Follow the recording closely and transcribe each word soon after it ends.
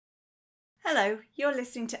Hello, you're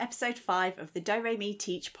listening to episode 5 of the Do Re Mi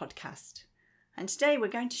Teach podcast. And today we're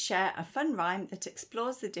going to share a fun rhyme that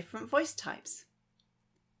explores the different voice types.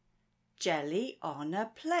 Jelly on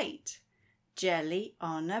a plate, jelly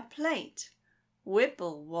on a plate.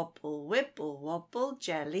 Wibble wobble,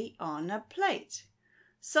 jelly on a plate.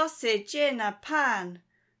 Sausage in a pan,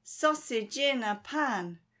 sausage in a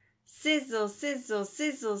pan. Sizzle, sizzle,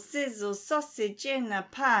 sizzle, sizzle, sausage in a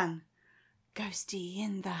pan. Ghosty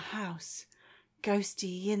in the house,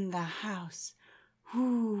 ghosty in the house.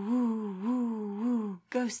 Woo, woo, woo, woo,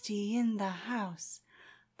 ghosty in the house.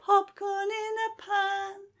 Popcorn in a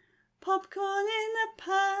pan, popcorn in a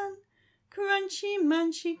pan. Crunchy,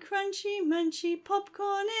 munchy,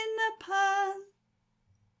 popcorn in a pan.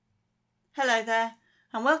 Hello there,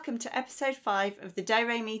 and welcome to episode 5 of the Do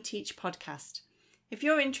Re Mi Teach podcast. If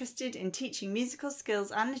you're interested in teaching musical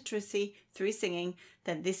skills and literacy through singing,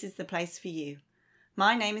 then this is the place for you.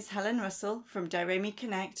 My name is Helen Russell from Do Re Mi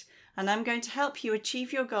Connect, and I'm going to help you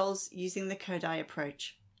achieve your goals using the Kodai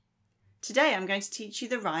approach. Today I'm going to teach you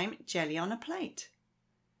the rhyme Jelly on a Plate.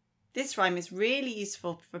 This rhyme is really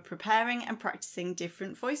useful for preparing and practicing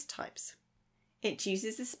different voice types. It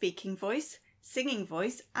uses the speaking voice, singing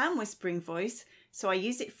voice and whispering voice, so I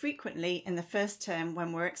use it frequently in the first term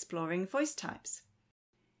when we're exploring voice types.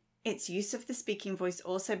 Its use of the speaking voice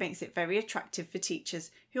also makes it very attractive for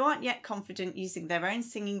teachers who aren't yet confident using their own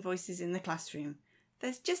singing voices in the classroom.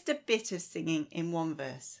 There's just a bit of singing in one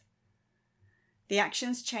verse. The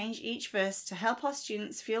actions change each verse to help our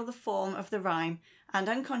students feel the form of the rhyme and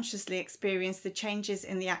unconsciously experience the changes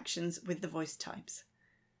in the actions with the voice types.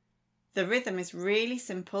 The rhythm is really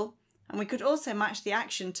simple, and we could also match the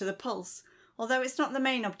action to the pulse, although it's not the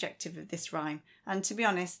main objective of this rhyme, and to be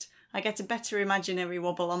honest, I get a better imaginary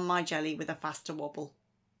wobble on my jelly with a faster wobble.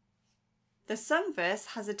 The sung verse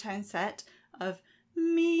has a tone set of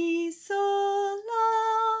mi, sol,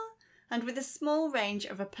 la, and with a small range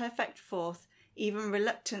of a perfect fourth, even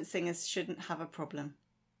reluctant singers shouldn't have a problem.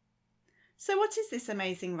 So what is this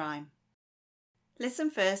amazing rhyme? Listen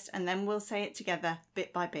first and then we'll say it together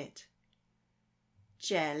bit by bit.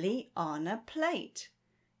 Jelly on a plate,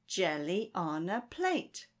 jelly on a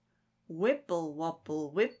plate. Wibble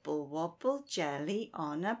wobble, jelly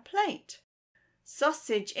on a plate.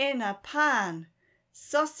 Sausage in a pan,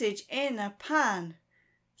 sausage in a pan.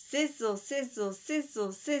 Sizzle, sizzle,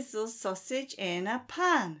 sizzle, sizzle, sausage in a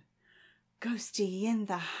pan. Ghosty in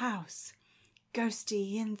the house,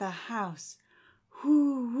 ghosty in the house.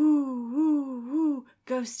 Woo, woo, woo, woo,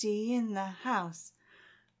 ghosty in the house.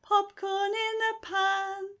 Popcorn in a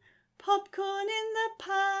pan, popcorn in the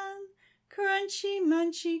pan. Crunchy,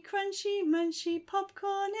 munchy,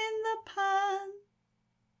 popcorn in the pan.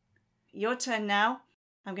 Your turn now.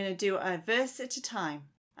 I'm going to do a verse at a time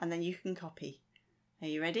and then you can copy. Are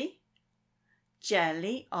you ready?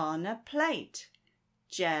 Jelly on a plate,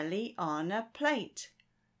 jelly on a plate.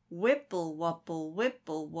 Wibble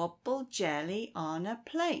wobble, jelly on a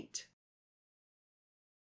plate.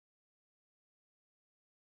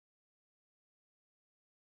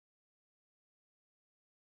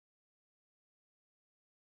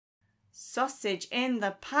 Sausage in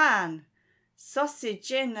the pan,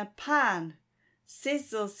 sausage in a pan.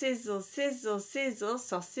 Sizzle, sizzle, sizzle, sizzle,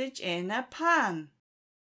 sausage in a pan.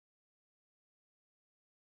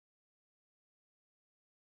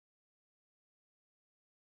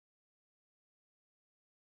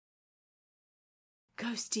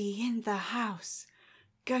 Ghosty in the house,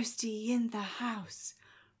 ghosty in the house.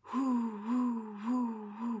 Woo, woo,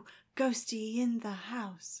 woo, woo, ghosty in the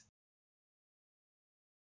house.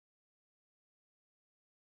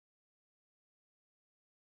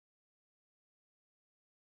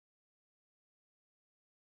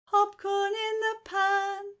 Popcorn in the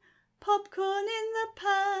pan, popcorn in the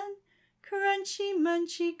pan. Crunchy,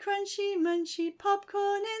 munchy,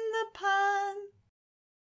 popcorn in the pan.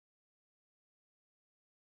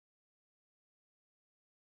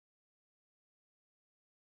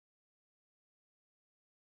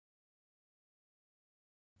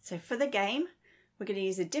 So for the game, we're going to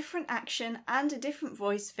use a different action and a different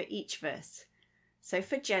voice for each verse. So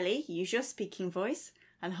for jelly, use your speaking voice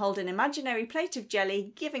and hold an imaginary plate of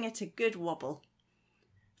jelly, giving it a good wobble.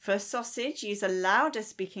 For sausage, use a louder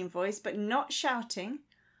speaking voice but not shouting.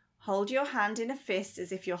 Hold your hand in a fist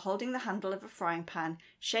as if you're holding the handle of a frying pan,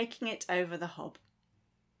 shaking it over the hob.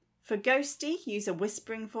 For ghosty, use a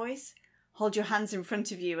whispering voice. Hold your hands in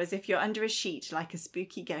front of you as if you're under a sheet like a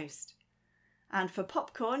spooky ghost. And for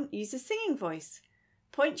popcorn, use a singing voice.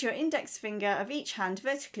 Point your index finger of each hand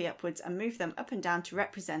vertically upwards and move them up and down to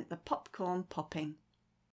represent the popcorn popping.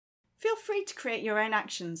 Feel free to create your own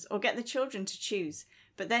actions or get the children to choose,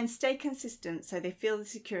 but then stay consistent so they feel the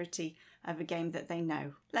security of a game that they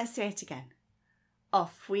know. Let's say it again.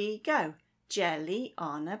 Off we go. Jelly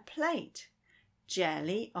on a plate.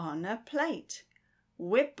 Jelly on a plate.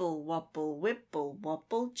 Wibble wobble wibble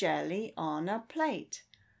wobble, jelly on a plate.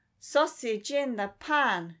 Sausage in the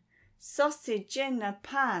pan. Sausage in a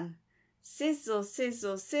pan. Sizzle,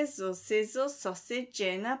 sizzle, sizzle, sizzle, sausage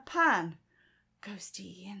in a pan.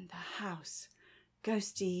 Ghosty in the house.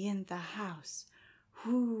 Ghosty in the house.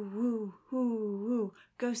 Whoo, whoo, whoo, whoo,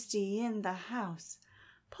 ghosty in the house.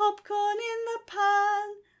 Popcorn in the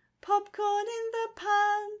pan. Popcorn in the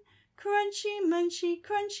pan. Crunchy, munchy,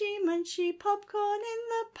 popcorn in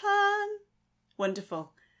the pan.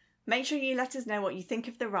 Wonderful. Make sure you let us know what you think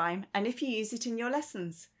of the rhyme and if you use it in your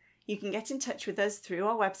lessons. You can get in touch with us through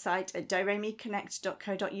our website at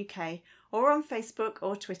doremiconnect.co.uk or on Facebook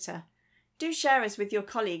or Twitter. Do share us with your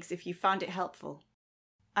colleagues if you found it helpful.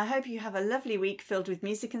 I hope you have a lovely week filled with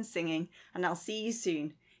music and singing, and I'll see you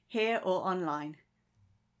soon, here or online.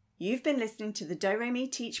 You've been listening to the Do Re Mi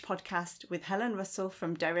Teach podcast with Helen Russell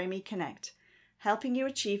from Do Re Mi Connect, helping you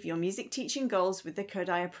achieve your music teaching goals with the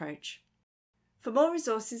Kodály approach. For more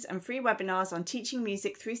resources and free webinars on teaching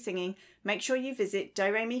music through singing, make sure you visit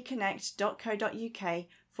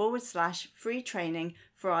doremiconnect.co.uk/free training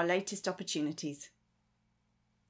for our latest opportunities.